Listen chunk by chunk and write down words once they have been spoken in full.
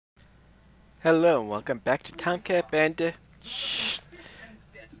Hello and welcome back to Tomcat Bandit.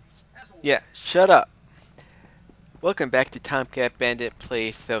 Yeah, shut up. Welcome back to Tomcat Bandit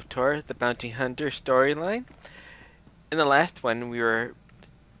Plays SWTOR, the Bounty Hunter storyline. In the last one,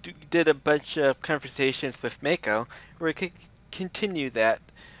 did a bunch of conversations with Mako. We're going to continue that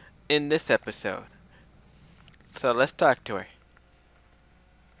in this episode. So let's talk to her.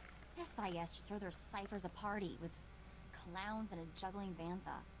 SIS just throw their ciphers a party with clowns and a juggling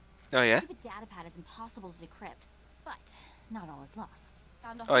bantha. Oh yeah? Stupid datapad is impossible to decrypt, but not all is lost.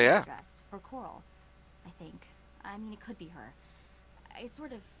 Found a Oh home yeah? address for Coral, I think. I mean, it could be her. I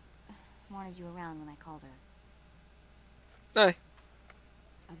sort of wanted you around when I called her. Aye.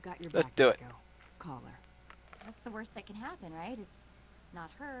 I've got your Let's back, do it. Mako. Call her. What's the worst that can happen, right? It's not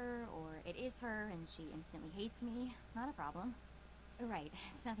her, or it is her, and she instantly hates me. Not a problem. Right,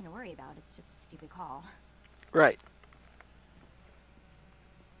 it's nothing to worry about. It's just a stupid call. Right.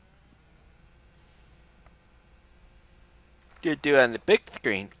 You're doing it on the big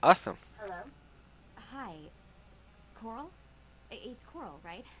screen. Awesome. Hello? Hi. Coral? It's Coral,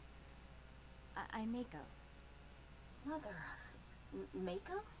 right? I'm Mako. Mother of...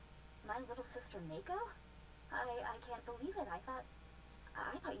 Mako? My little sister Mako? I can't believe it. I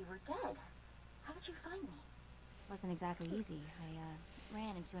thought you were dead. How did you find me? Wasn't exactly easy. I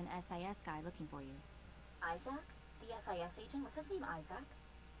ran into an SIS guy looking for you. Isaac? The SIS agent? Was his name Isaac?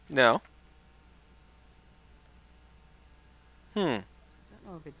 No. Don't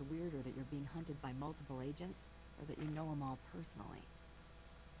know if it's weirder that you're being hunted by multiple agents, or that you know them all personally.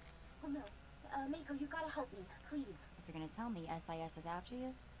 Oh no. Mako, you've got to help me. Please. If you're gonna tell me SIS is after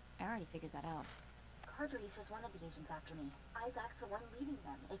you, I already figured that out. Carter's just one of the agents after me. Isaac's the one leading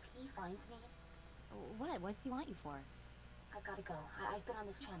them. If he finds me... What? What's he want you for? I've got to go. I've been on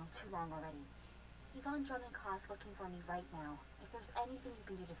this channel too long already. He's on Drum and Cost looking for me right now. If there's anything you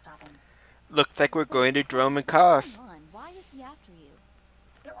can do to stop him. Looks like we're going to Drum and Cost. Come on, why is he after you?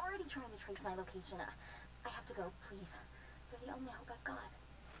 They're already trying to trace my location. I have to go, please. You're the only hope I've got.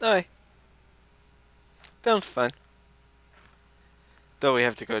 Aye. Sounds fun. Though we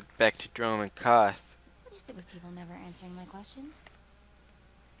have to go back to Drum and Cost. What is it with people never answering my questions?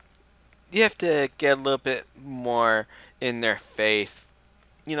 You have to get a little bit more in their face.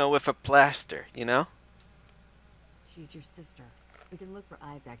 You know, with a plaster, you know? She's your sister. We can look for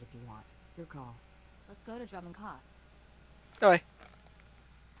Isaac if you want. Your call. Let's go to Drum and Cost. Aye.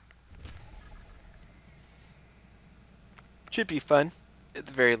 Should be fun, at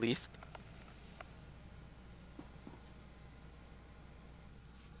the very least.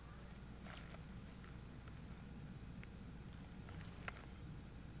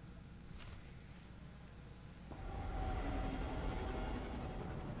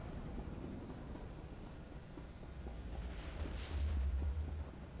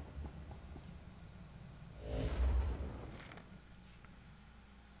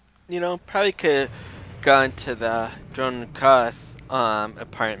 You know, probably could have gone to the Drone Cost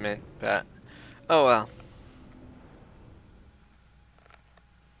apartment, but oh well.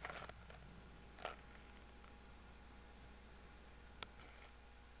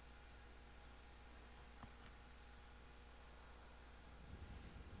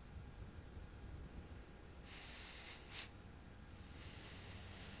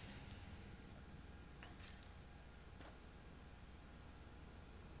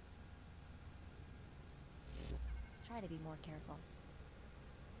 Try to be more careful.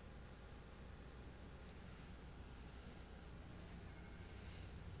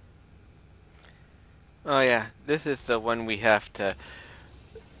 Oh yeah, this is the one we have to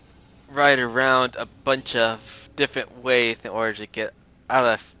ride around a bunch of different ways in order to get out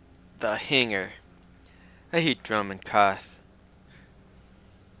of the hangar. I hate Drum and Cost.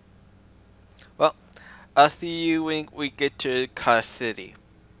 Well, I'll see you when we get to Cost City.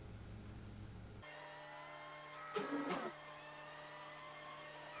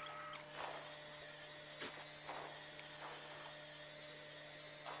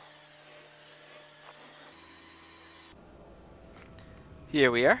 Here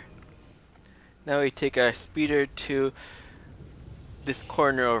we are. Now we take our speeder to this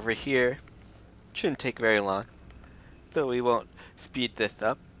corner over here. Shouldn't take very long, so we won't speed this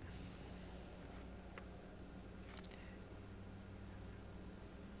up.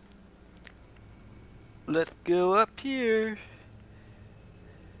 Let's go up here.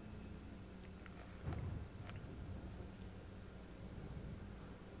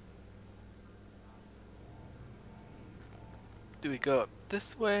 Do we go up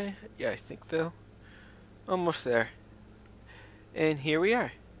this way? Yeah, I think so. Almost there. And here we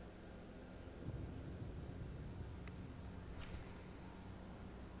are.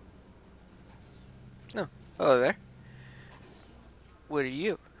 No. Hello there. What are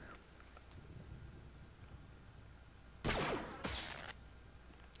you?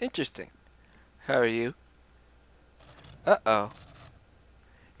 Interesting. How are you? Uh-oh.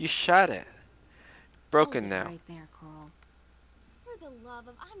 You shot it. Broken Hold it now. right there, Coral. For the love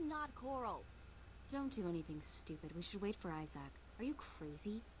of... I'm not Coral. Don't do anything stupid. We should wait for Isaac. Are you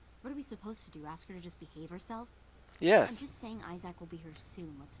crazy? What are we supposed to do? Ask her to just behave herself? Yes. I'm just saying Isaac will be here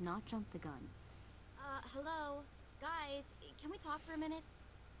soon. Let's not jump the gun. Hello? Guys, can we talk for a minute?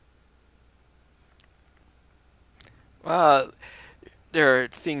 Wow. There are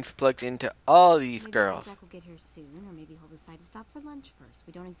things plugged into all these Maybe girls. Isaac will get here soon, or maybe he'll decide to stop for lunch first.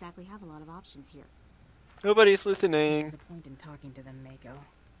 We don't exactly have a lot of options here. Nobody's listening. There's a point in talking to them, Mako.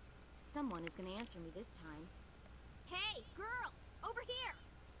 Someone is gonna answer me this time. Hey, girls! Over here!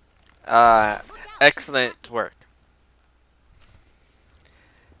 Excellent work.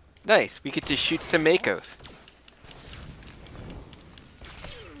 Nice. We get to shoot some Makos.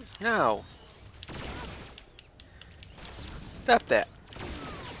 No. Stop that.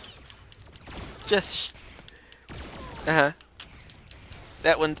 Just. That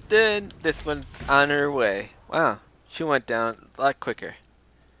one's dead. This one's on her way. Wow. She went down a lot quicker.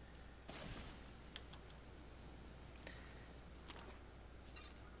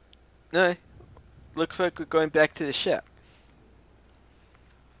 No. Looks like we're going back to the ship.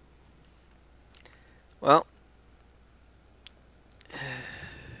 Well.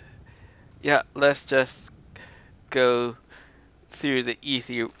 Yeah, let's just go through the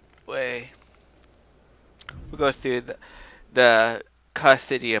easier way. We'll go through the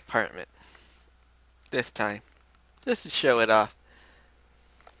custody apartment this time, just to show it off.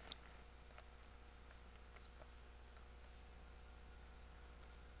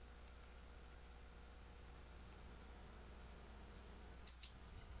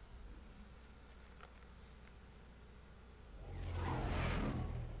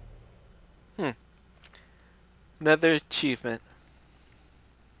 Another achievement.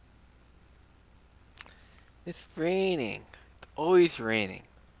 It's raining. It's always raining.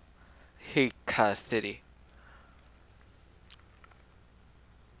 I hate Cause City.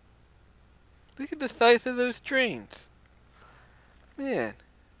 Look at the size of those trains. Man.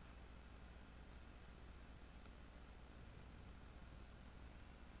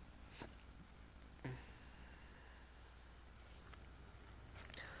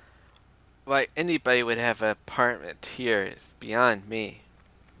 Why anybody would have an apartment here is beyond me.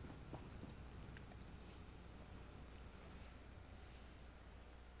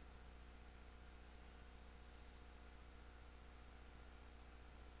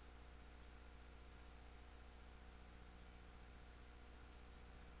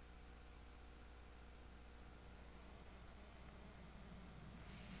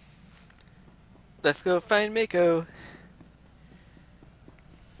 Let's go find Mako.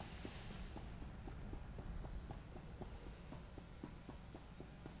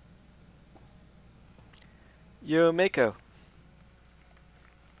 Yo, Mako.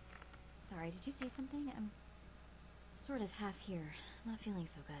 Sorry, did you say something? I'm sort of half here. Not feeling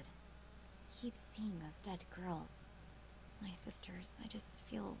so good. Keep seeing those dead girls. My sisters. I just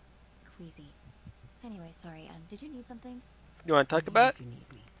feel queasy. Anyway, sorry. Did you need something? You want to talk about it? If you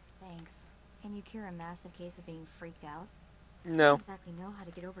need me. Thanks. Can you cure a massive case of being freaked out? I No. don't exactly know how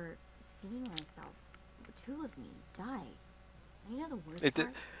to get over seeing myself. Two of me die. And you know the worst It, part?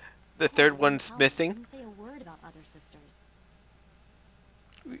 the third one's missing. Didn't say a word about other sisters.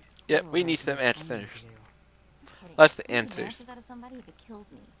 Yep, we need some answers. Lots of answers. Answers out of somebody if it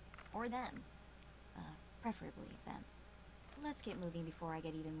kills me, or them. Preferably them. Let's get moving before I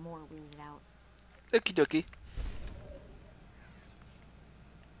get even more weirded out. Okie dokie.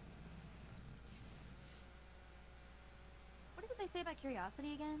 What is it they say about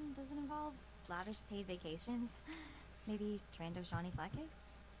curiosity again? Does it involve lavish paid vacations? Maybe Trando Shawnee flatcakes?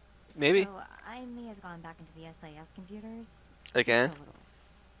 Maybe. So I may have gone back into the SAS computers. Again? Just a little.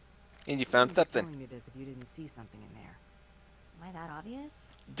 And you found something. Telling me this if you didn't see something in there. Am I that obvious?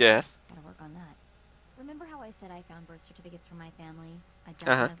 Yes. Gotta work on that. Remember how I said I found birth certificates for my family? A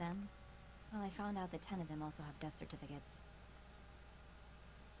dozen of them? Well, I found out that 10 of them also have death certificates.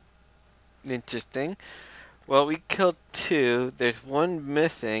 Interesting. Well, we killed 2. There's 1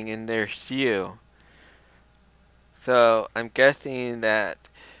 missing, and there's you. So, I'm guessing that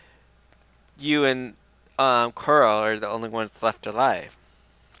you and Coral are the only ones left alive.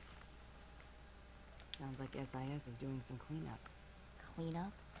 Sounds like SIS is doing some cleanup.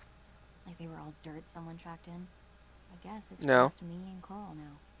 Cleanup? Like they were all dirt someone tracked in? I guess it's No. just me and Coral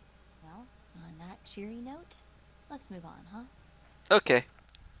now. Well, on that cheery note, let's move on, huh? Okay.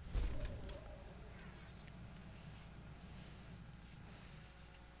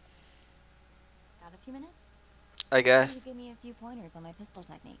 I You guess. could give me a few pointers on my pistol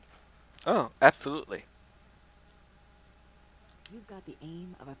technique. Oh, absolutely. You've got the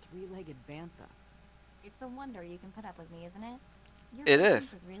aim of a three-legged bantha. It's a wonder you can put up with me, isn't it? Your It is.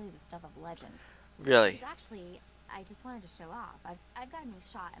 patience is really the stuff of legend. Really. Because actually, I just wanted to show off. I've got a new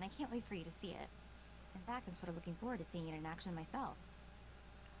shot, and I can't wait for you to see it. In fact, I'm sort of looking forward to seeing it in action myself.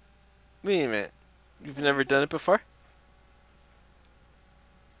 Wait a minute. You've So never you done it before?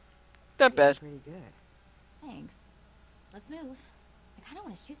 Not You're bad. pretty good. Thanks. Let's move. I kind of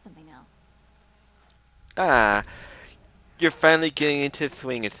want to shoot something now. Ah, you're finally getting into the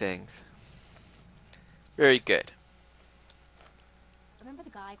swing of things. Very good. Remember the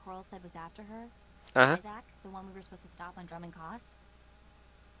guy Coral said was after her? Uh-huh. Isaac, the one we were supposed to stop on Drum and Koss?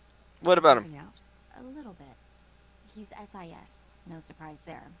 What about him? Something out? A little bit. He's SIS. No surprise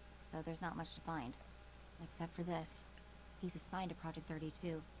there. So there's not much to find. Except for this. He's assigned to Project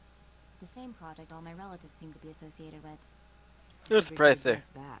 32. The same project all my relatives seem to be associated with. No surprise there. Guess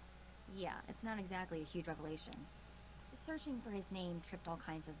that. Yeah, it's not exactly a huge revelation. Searching for his name tripped all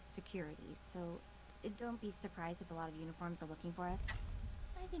kinds of securities, so don't be surprised if a lot of uniforms are looking for us.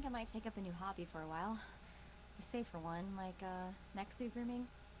 I think I might take up a new hobby for a while. A safer one, like, neck suit grooming.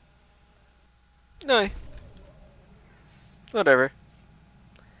 No. Whatever.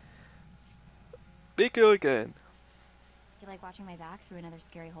 Mako again. You like watching my back through another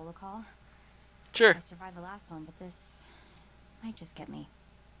scary holocall? Sure. I survived the last one, but this might just get me.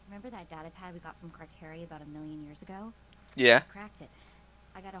 Remember that data pad we got from Carteri about 1,000,000 years ago? Yeah. I cracked it.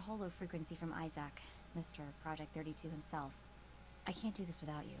 I got a holo frequency from Isaac, Mr. Project 32 himself. I can't do this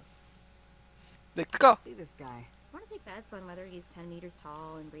without you. Let's go. See this guy. Want to take bets on whether he's 10 meters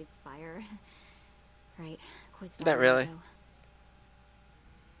tall and breathes fire? Right. Quit Not really. though.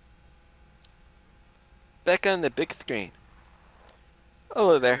 Back on the big screen.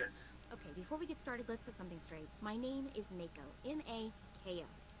 Hello there. Okay, before we get started, let's set something straight. My name is Mako. M-A-K-O.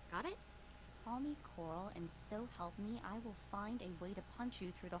 Got it? Call me Coral, and so help me, I will find a way to punch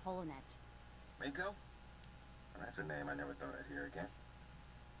you through the holonet. Mako? That's a name I never thought I'd hear again.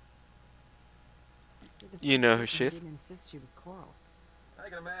 You're the You first know who person she is? Didn't insist she was Coral. I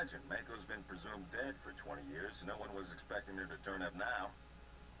can imagine. Mako's been presumed dead for 20 years. No one was expecting her to turn up now.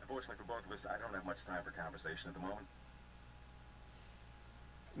 Unfortunately for both of us, I don't have much time for conversation at the moment.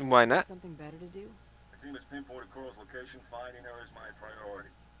 Why not? Something better to do? The team has pinpointed Coral's location. Finding her is my priority.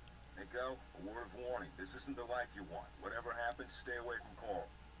 Mako, a word of warning. This isn't the life you want. Whatever happens, stay away from Coral.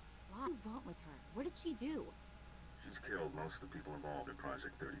 What do you want with her? What did she do? She's killed most of the people involved in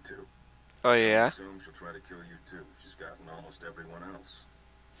Project 32. Oh I yeah. assume she'll try to kill you too. She's gotten almost everyone else.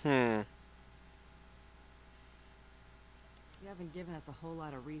 Hmm. You haven't given us a whole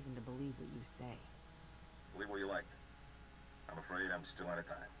lot of reason to believe what you say. Believe what you like. I'm afraid I'm still out of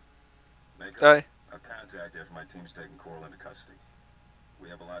time. Mako, Aye. I'll contact you after my team's taken Coral into custody. We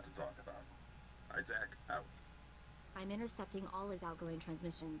have a lot to talk about. Isaac, out. I'm intercepting all his outgoing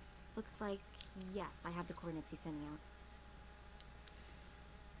transmissions. Looks like, yes, I have the coordinates he's sending out.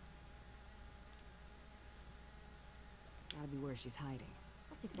 Gotta be where she's hiding.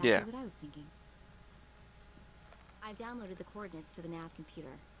 That's exactly Yeah. what I was thinking. I've downloaded the coordinates to the nav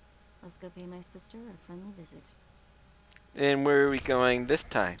computer. Let's go pay my sister a friendly visit. And where are we going this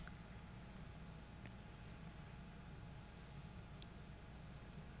time?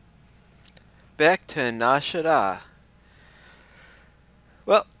 Back to Nashara.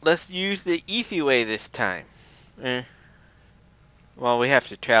 Well, let's use the easy way this time. Well, we have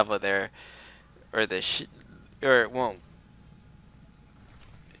to travel there, or or it won't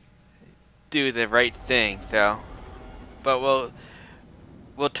do the right thing. So, but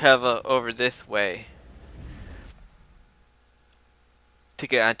we'll travel over this way to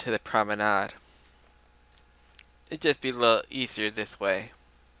get onto the promenade. It'd just be a little easier this way.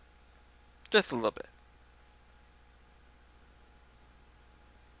 Just a little bit.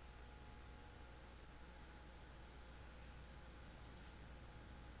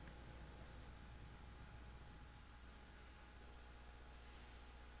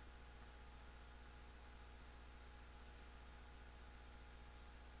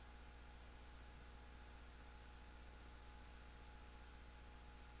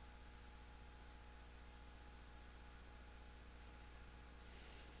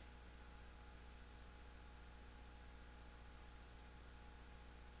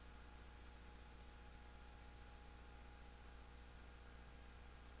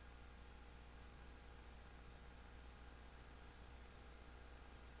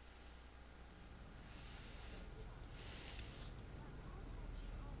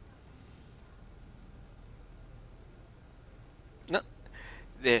 No,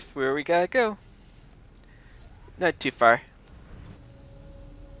 that's where we gotta go. Not too far.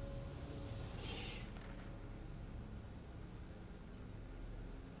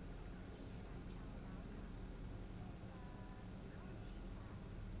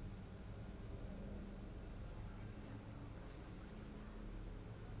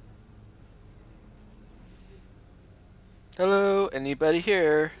 Hello, anybody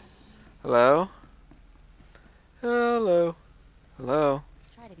here? Hello? Hello? Hello?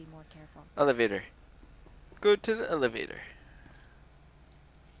 Try to be more careful. Elevator. Go to the elevator.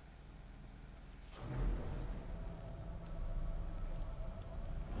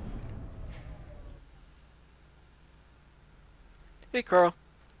 Hey, Carl.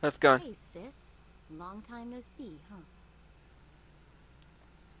 How's it going? Hey, sis. Long time no see, huh?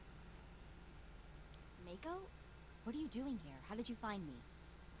 Mako? What are you doing here? How did you find me?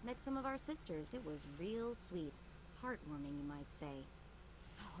 Met some of our sisters. It was real sweet. Heartwarming, you might say.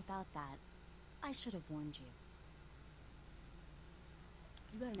 How about that? I should have warned you.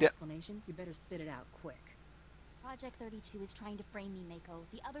 You got an Yep. explanation? You better spit it out quick. Project 32 is trying to frame me, Mako.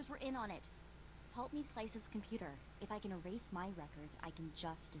 The others were in on it. Help me slice its computer. If I can erase my records, I can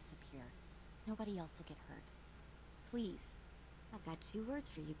just disappear. Nobody else will get hurt. Please. I've got 2 words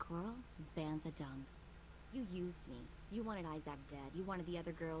for you, Coral. Ban the dung. You used me. You wanted Isaac dead. You wanted the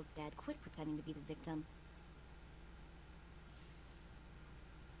other girls dead. Quit pretending to be the victim.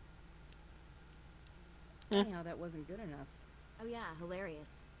 Anyhow, that wasn't good enough. Oh yeah, hilarious.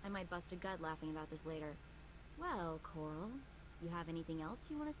 I might bust a gut laughing about this later. Well, Coral, you have anything else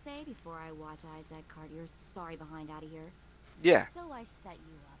you want to say before I watch Isaac cart your sorry behind out of here? Yeah. So I set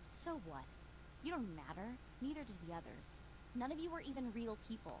you up. So what? You don't matter. Neither did the others. None of you were even real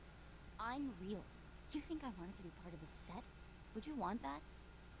people. I'm real. You think I wanted to be part of the set? Would you want that?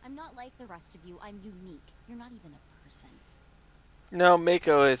 I'm not like the rest of you. I'm unique. You're not even a person. No,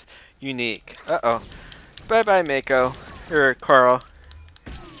 Mako is unique. Uh-oh. Bye-bye, Mako. Or Carl.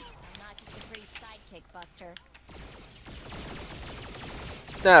 I'm not just a pretty sidekick, Buster.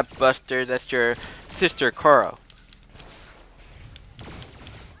 Not Buster, that's your sister Carl.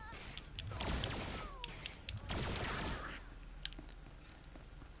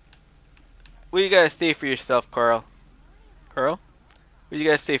 What do you gotta say for yourself, Carl? Carl? What do you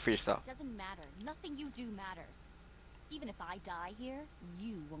gotta say for yourself? Doesn't matter. Nothing you do matters. Even if I die here,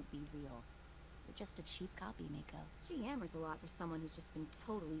 you won't be real. You're just a cheap copy, Mako. She hammers a lot for someone who's just been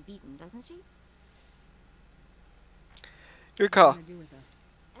totally beaten, doesn't she? Your What call. are you gonna do with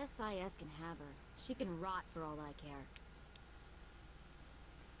her? SIS can have her. She can rot for all I care.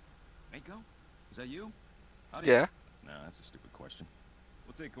 Mako? Is that you? Yeah. No, that's a stupid question.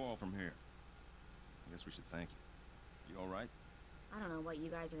 We'll take Coral from here. I guess we should thank you. You alright? I don't know what you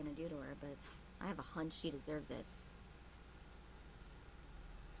guys are gonna do to her, but I have a hunch she deserves it.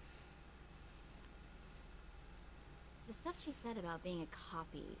 The stuff she said about being a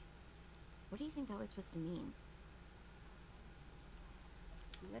copy, what do you think that was supposed to mean?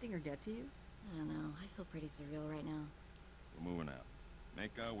 You letting her get to you? I don't know. I feel pretty surreal right now. We're moving out.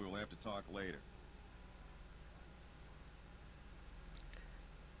 Mako, we'll have to talk later.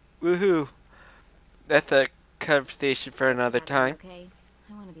 Woohoo. That's a conversation for another Happy, time. Okay,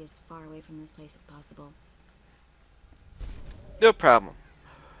 I want to be as far away from this place as possible. No problem.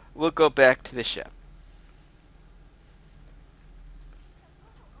 We'll go back to the ship.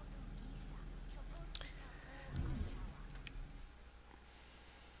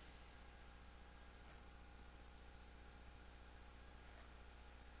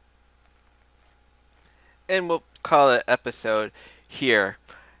 And we'll call it episode here.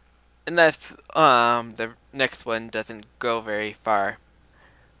 And that's the next one doesn't go very far.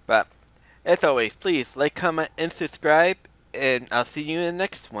 But as always, please like, comment, and subscribe, and I'll see you in the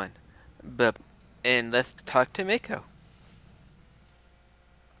next one. And let's talk to Mako.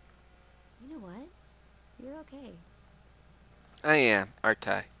 You know what? You're okay. I am, aren't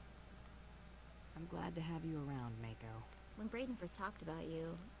I? I'm glad to have you around, Mako. When Brayden first talked about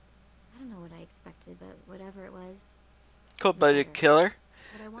you, I don't know what I expected, but whatever it was, Cold-blooded killer?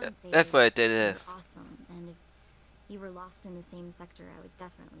 what I want to say That's is what it you're is. awesome, and if you were lost in the same sector, I would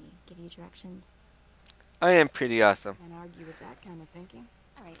definitely give you directions. I am pretty awesome. Can't argue with that kind of thinking.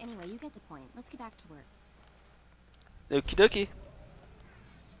 Alright, anyway, you get the point. Let's get back to work. Okie dokie.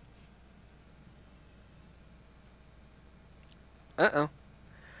 Uh-oh.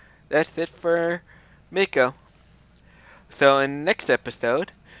 That's it for Mako. So in the next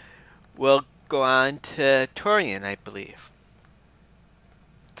episode, we'll go on to Torian, I believe.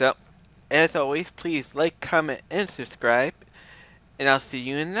 So, as always, please like, comment, and subscribe. And I'll see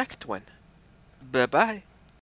you in the next one. Bye-bye.